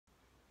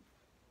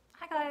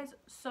Hi guys,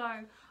 so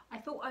I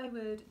thought I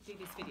would do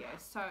this video.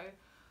 So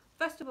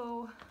first of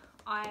all,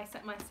 I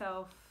set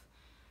myself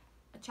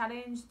a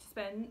challenge to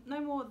spend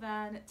no more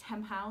than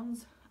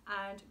 £10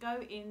 and go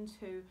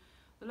into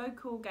the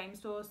local game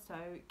stores, so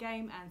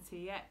Game and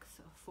CEX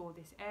for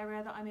this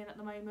area that I'm in at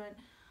the moment,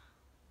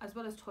 as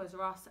well as Toys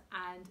R Us,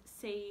 and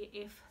see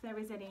if there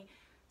is any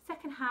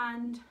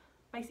second-hand,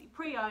 basically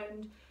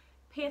pre-owned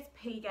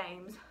PSP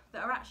games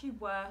that are actually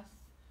worth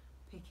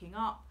picking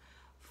up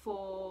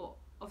for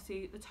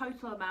obviously the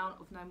total amount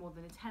of no more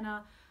than a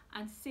tenner,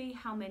 and see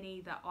how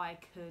many that I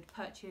could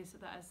purchase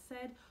that, as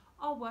said,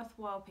 are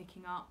worthwhile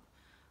picking up,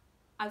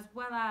 as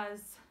well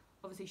as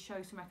obviously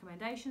show some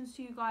recommendations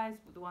to you guys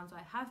with the ones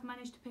I have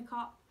managed to pick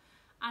up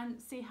and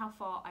see how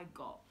far I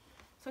got.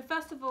 So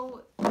first of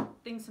all,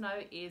 things to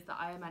know is that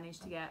I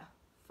managed to get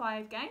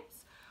 5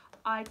 games.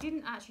 I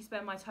didn't actually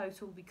spend my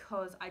total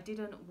because I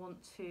didn't want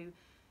to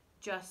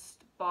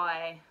just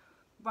buy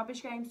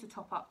rubbish games to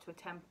top up to a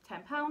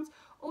 £10.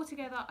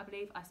 Altogether, I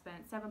believe I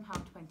spent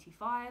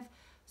 £7.25.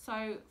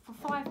 So for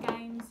 5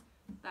 games,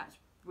 that's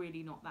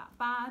really not that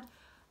bad.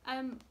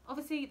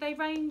 Obviously, they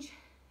range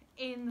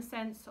in the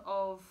sense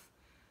of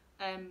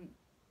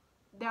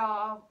there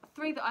are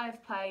 3 that I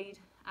have played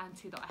and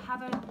 2 that I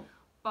haven't.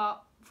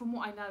 But from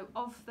what I know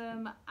of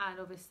them, and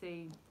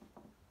obviously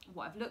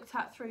what I've looked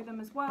at through them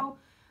as well,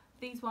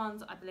 these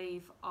ones I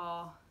believe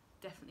are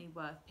definitely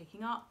worth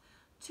picking up.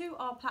 2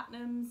 are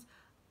platinums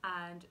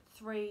and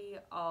 3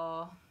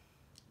 are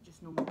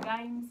just normal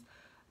games.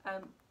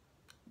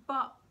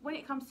 But when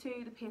it comes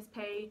to the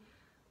PSP,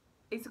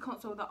 it's a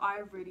console that I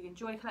really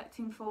enjoy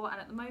collecting for, and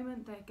at the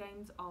moment their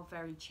games are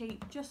very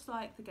cheap, just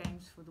like the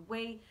games for the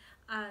Wii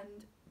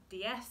and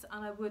DS,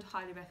 and I would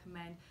highly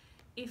recommend,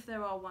 if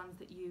there are ones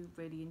that you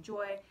really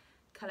enjoy,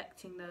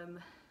 collecting them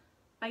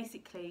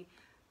basically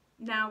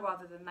now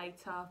rather than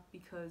later,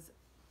 because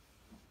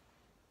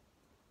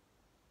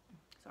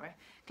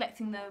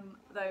collecting them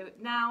though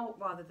now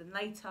rather than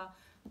later,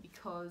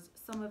 because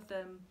some of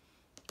them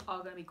are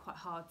going to be quite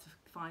hard to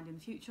find in the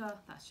future.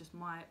 That's just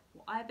what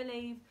I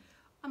believe.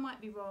 I might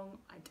be wrong,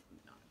 I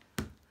don't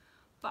know.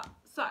 But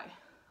so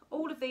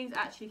all of these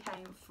actually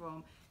came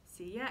from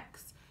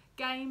CEX.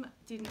 Game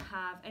didn't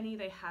have any.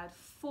 They had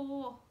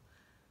 4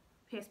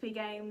 PSP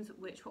games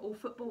which were all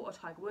football or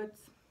Tiger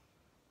Woods.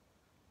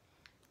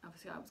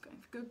 Obviously I was going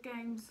for good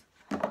games.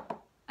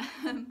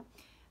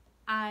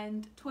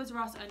 And Toys R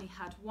Us only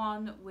had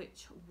 1,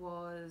 which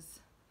was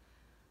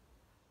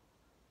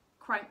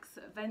Crank's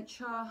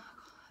Adventure.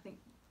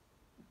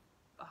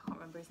 I can't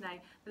remember his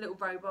name. The little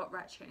robot,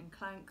 Ratchet and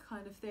Clank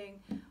kind of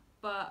thing.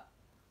 But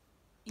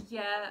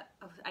yeah,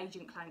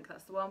 Agent Clank,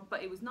 that's the one.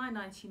 But it was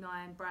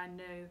 £9.99, brand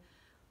new,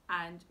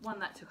 and 1,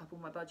 that took up all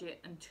my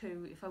budget, and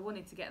 2, if I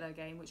wanted to get their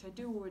game, which I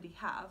do already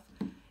have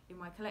in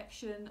my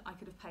collection, I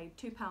could have paid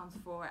 £2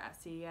 for it at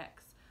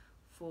CEX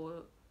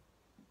for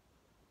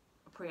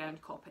a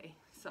pre-owned copy.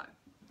 So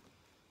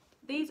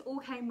these all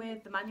came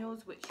with the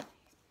manuals, which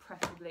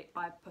preferably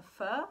I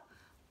prefer,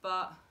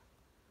 but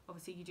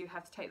obviously you do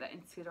have to take that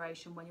into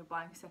consideration when you're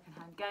buying a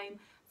second-hand game.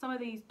 Some of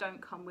these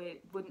don't come with,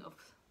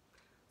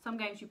 some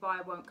games you buy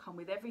won't come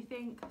with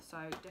everything, so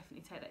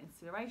definitely take that into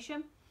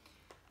consideration.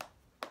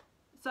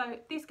 So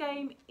this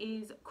game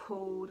is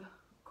called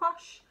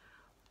Crush.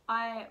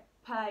 I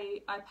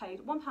paid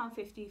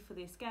 £1.50 for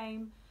this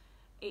game.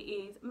 It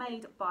is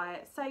made by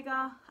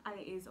Sega and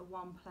it is a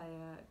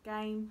 1-player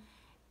game.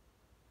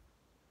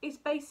 It's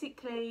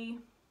basically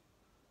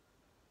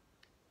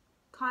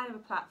kind of a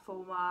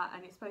platformer,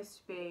 and it's supposed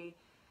to be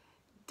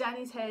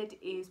Danny's head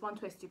is one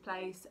twisted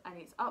place and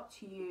it's up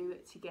to you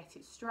to get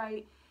it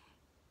straight.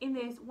 In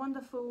this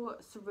wonderful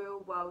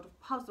surreal world of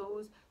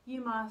puzzles,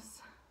 you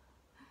must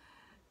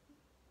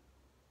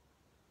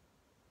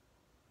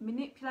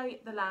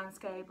manipulate the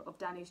landscape of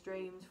Danny's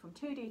dreams from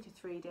 2D to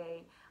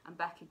 3D and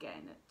back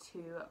again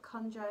to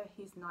conquer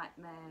his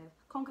nightmares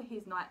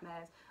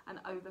and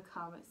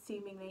overcome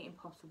seemingly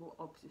impossible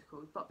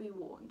obstacles. But be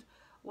warned,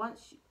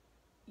 once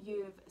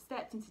you've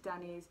stepped into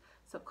Danny's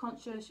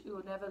subconscious, you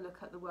will never look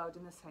at the world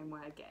in the same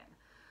way again.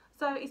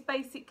 So it's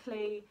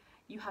basically,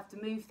 you have to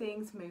move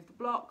things, move the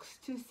blocks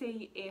to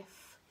see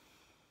if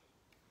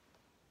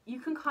you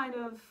can kind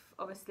of,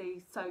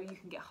 obviously, so you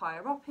can get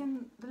higher up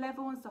in the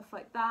level and stuff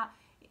like that.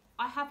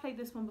 I have played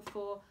this one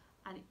before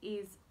and it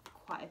is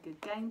quite a good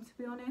game, to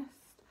be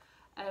honest.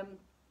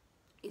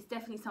 It's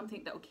definitely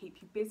something that will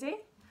keep you busy.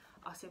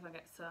 I'll see if I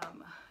get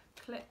some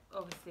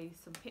obviously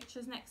some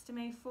pictures next to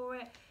me for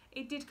it.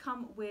 It did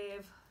come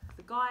with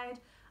the guide,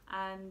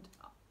 and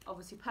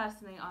obviously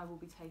personally I will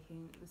be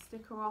taking the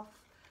sticker off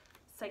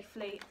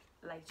safely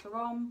later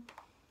on.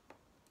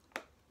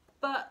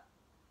 But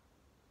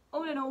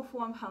all in all,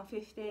 for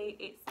 £1.50,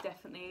 it's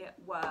definitely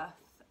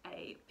worth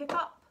a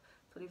pick-up.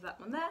 So I'll leave that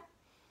one there.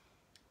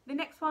 The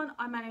next one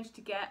I managed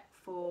to get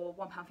for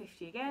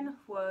 £1.50 again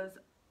was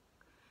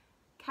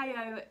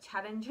KO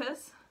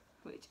Challengers,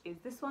 which is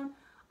this one.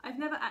 I've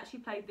never actually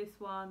played this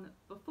one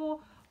before,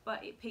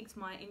 but it piqued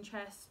my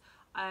interest.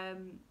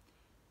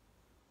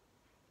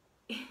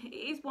 It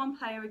is 1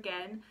 player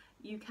again.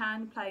 You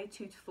can play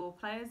 2 to 4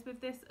 players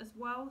with this as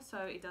well, so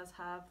it does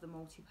have the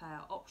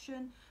multiplayer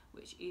option,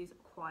 which is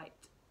quite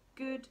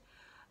good.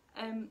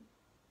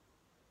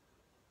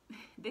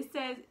 This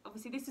says,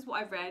 obviously this is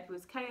what I've read,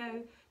 was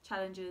KO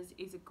Challengers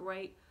is a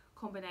great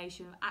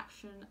combination of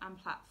action and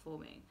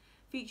platforming,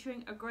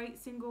 featuring a great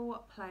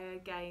single player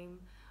game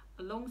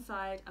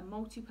alongside a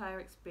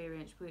multiplayer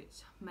experience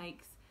which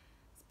makes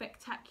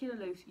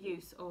spectacular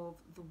use of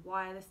the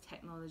wireless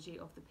technology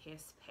of the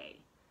PSP.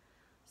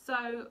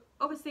 So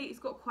obviously it's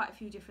got quite a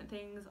few different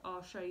things.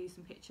 I'll show you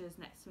some pictures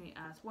next to me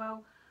as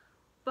well.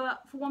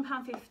 But for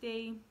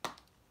 £1.50,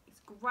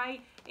 it's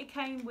great. It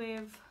came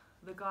with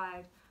the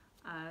guide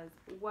as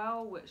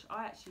well, which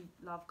I actually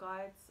love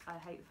guides. I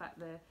hate the fact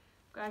they're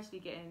gradually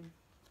getting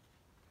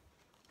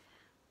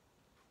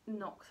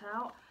knocked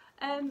out.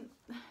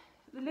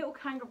 The little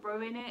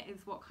kangaroo in it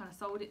is what kind of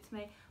sold it to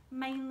me.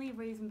 Mainly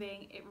reason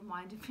being it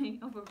reminded me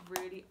of a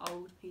really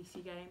old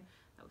PC game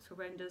that was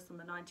horrendous on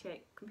the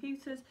 98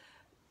 computers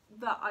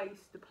that I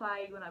used to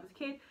play when I was a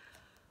kid.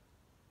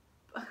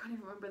 I can't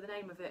even remember the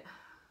name of it,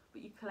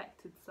 but you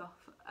collected stuff.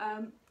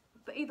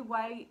 But either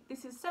way,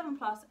 this is 7+,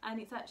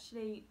 and it's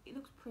actually, it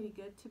looks pretty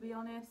good, to be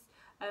honest.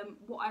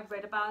 What I've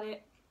read about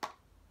it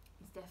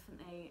is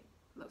definitely,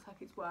 looks like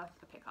it's worth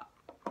a pick up.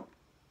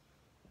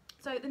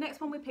 So the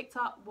next one we picked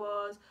up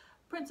was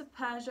Prince of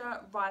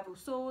Persia Rival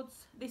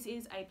Swords. This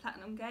is a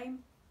platinum game,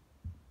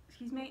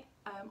 excuse me.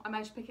 I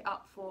managed to pick it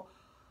up for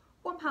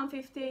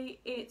 £1.50.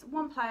 It's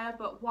 1 player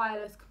but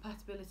wireless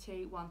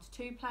compatibility 1 to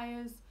 2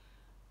 players.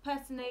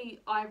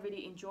 Personally, I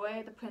really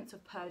enjoy the Prince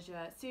of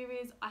Persia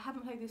series. I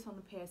haven't played this on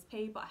the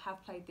PSP, but I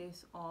have played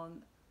this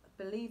on,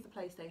 I believe, the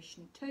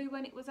PlayStation 2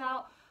 when it was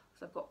out,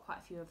 because I've got quite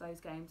a few of those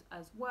games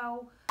as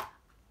well.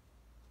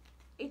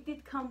 It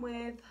did come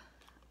with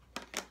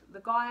the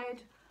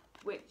guide,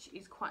 which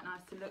is quite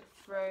nice to look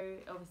through.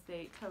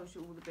 Obviously it tells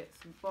you all the bits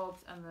and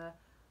bobs and the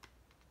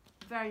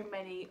very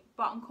many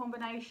button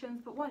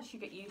combinations, but once you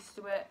get used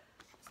to it,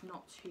 it's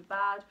not too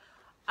bad.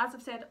 As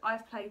I've said,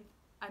 I've played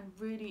and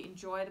really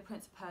enjoy the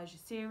Prince of Persia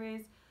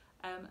series,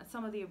 and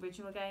some of the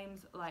original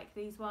games like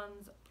these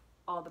ones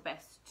are the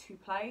best to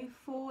play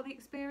for the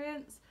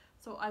experience,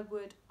 so I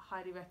would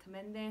highly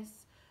recommend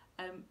this.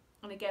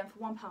 And again, for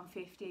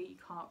 £1.50 you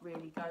can't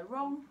really go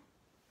wrong.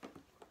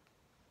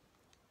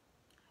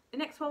 The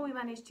next one we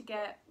managed to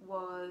get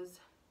was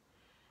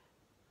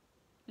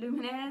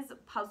Luminaire's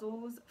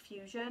Puzzles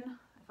Fusion,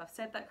 if I've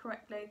said that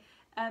correctly.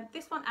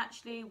 This one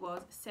actually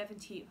was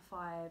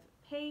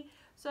 75p,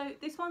 so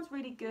this one's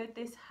really good.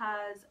 This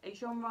has a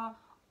genre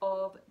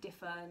of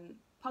different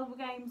puzzle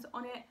games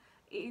on it.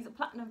 It is a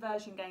platinum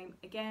version game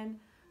again,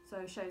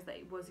 so shows that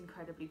it was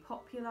incredibly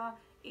popular.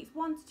 It's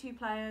 1 to 2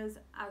 players,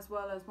 as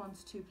well as 1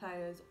 to 2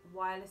 players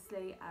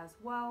wirelessly as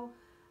well.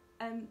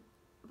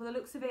 By the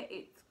looks of it,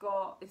 it's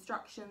got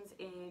instructions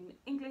in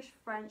English,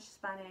 French,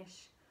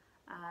 Spanish,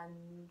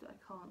 and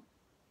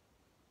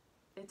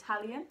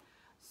Italian.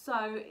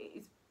 So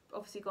it's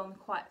obviously gone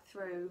quite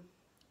through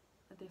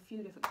a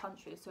few different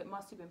countries, so it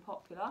must have been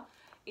popular.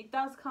 It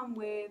does come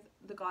with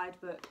the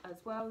guidebook as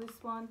well,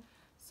 this one,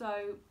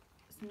 so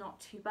it's not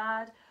too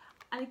bad.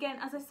 And again,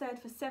 as I said,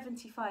 for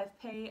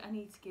 75p, I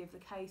need to give the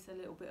case a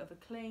little bit of a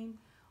clean,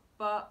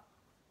 but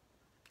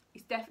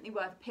it's definitely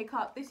worth a pick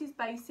up. This is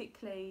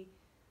basically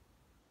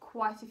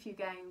quite a few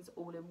games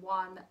all in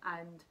one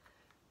and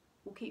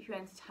will keep you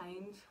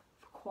entertained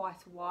for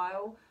quite a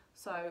while,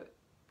 so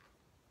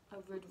I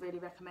would really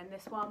recommend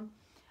this one.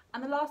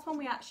 And the last one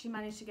we actually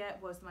managed to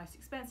get was the most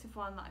expensive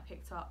one that I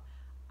picked up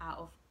out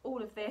of all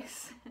of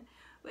this,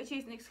 which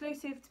is an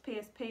exclusive to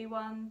PSP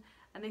one,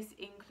 and this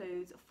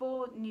includes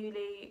 4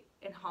 newly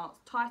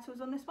enhanced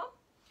titles on this one.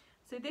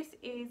 So this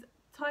is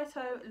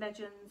Taito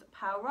Legends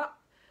Power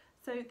Up.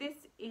 So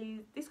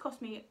this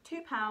cost me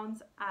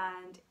 £2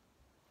 and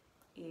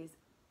is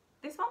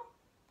this one.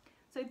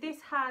 So this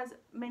has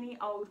many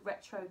old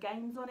retro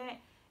games on it.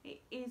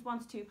 It is 1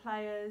 to 2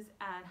 players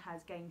and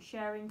has game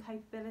sharing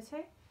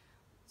capability.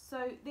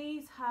 So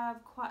these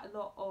have quite a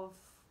lot of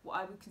what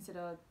I would consider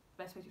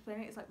the best way to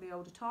explain it. It's like the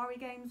old Atari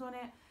games on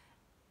it.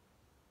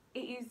 It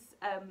is,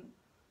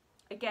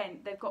 again,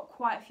 they've got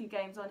quite a few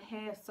games on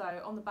here.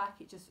 So on the back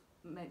it just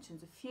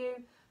mentions a few.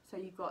 So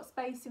you've got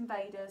Space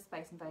Invaders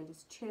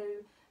 2,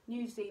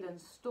 New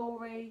Zealand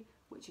Story,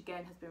 which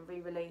again has been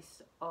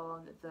re-released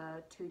on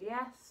the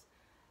 2DS.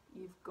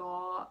 You've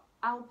got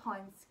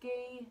Alpine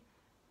Ski,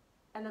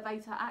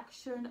 Elevator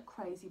Action,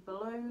 Crazy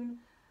Balloon.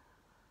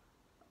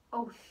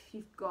 Oh,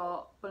 you've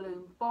got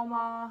Balloon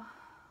Bomber,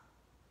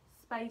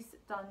 Space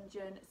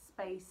Dungeon,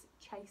 Space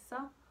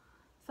Chaser.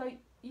 So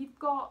you've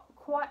got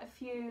quite a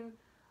few,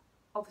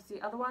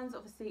 obviously, other ones.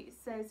 Obviously it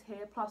says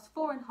here, plus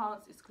 4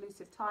 enhanced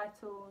exclusive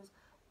titles,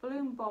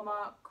 Balloon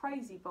Bomber,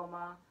 Crazy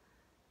Bomber,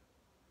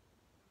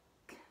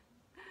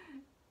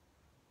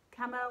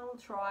 Camel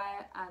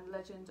Try, and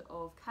Legend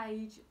of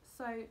Cage.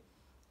 So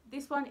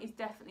this one is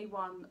definitely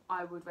one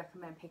I would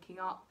recommend picking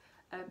up.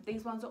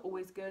 These ones are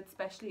always good,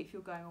 especially if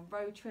you're going on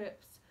road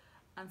trips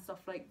and stuff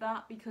like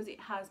that, because it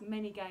has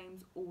many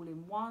games all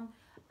in one.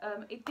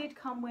 It did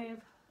come with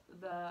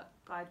the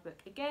guidebook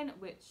again,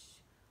 which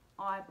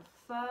I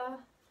prefer.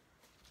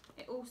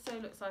 It also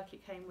looks like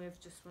it came with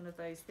just one of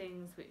those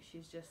things which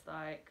is just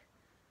like,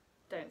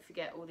 don't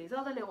forget all these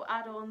other little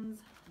add-ons,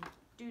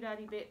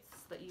 doodaddy bits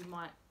that you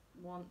might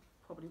want,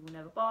 probably will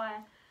never buy.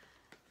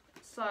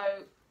 So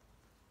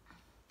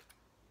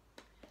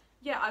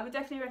yeah, I would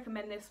definitely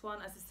recommend this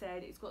one. As I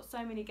said, it's got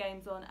so many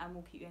games on and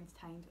will keep you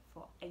entertained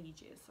for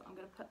ages. So I'm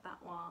going to put that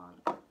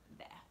one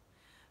there.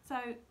 So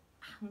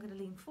I'm going to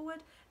lean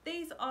forward.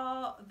 These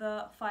are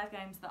the 5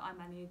 games that I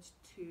managed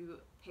to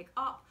pick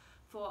up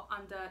for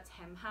under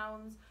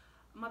 £10.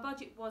 My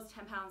budget was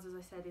 £10, as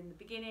I said in the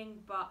beginning,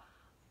 but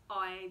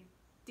I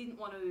didn't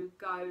want to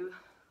go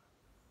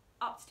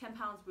up to £10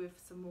 with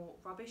some more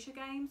rubbisher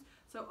games.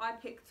 So I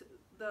picked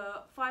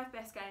the 5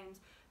 best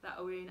games that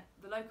are in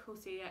the local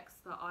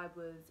CEX that I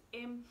was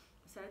in.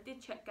 So I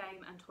did check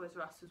Game and Toys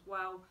R Us as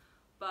well,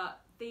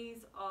 but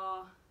these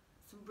are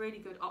some really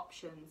good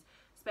options,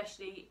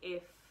 especially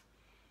if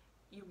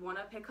you want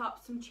to pick up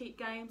some cheap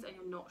games and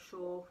you're not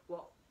sure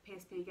what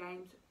PSP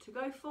games to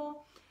go for.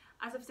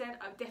 As I've said,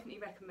 I would definitely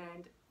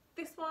recommend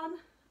this one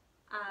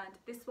and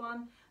this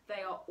one.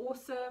 They are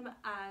awesome,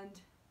 and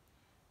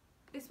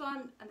this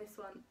one and this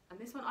one and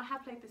this one. I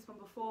have played this one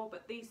before,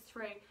 but these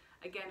 3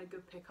 again are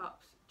good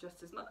pickups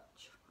just as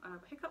much.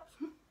 Hiccups.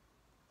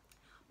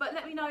 But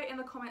let me know in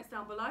the comments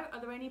down below, are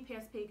there any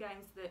PSP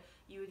games that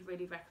you would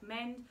really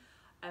recommend?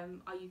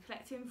 Are you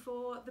collecting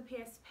for the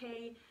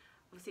PSP?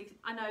 Obviously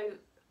I know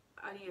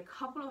only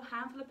a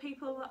handful of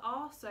people that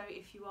are, so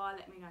if you are,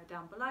 let me know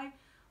down below.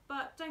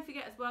 But don't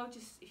forget as well,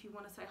 just if you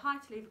want to say hi,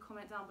 to leave a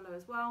comment down below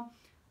as well.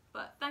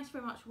 But thanks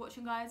very much for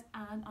watching, guys,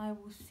 and I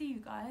will see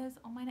you guys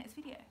on my next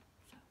video.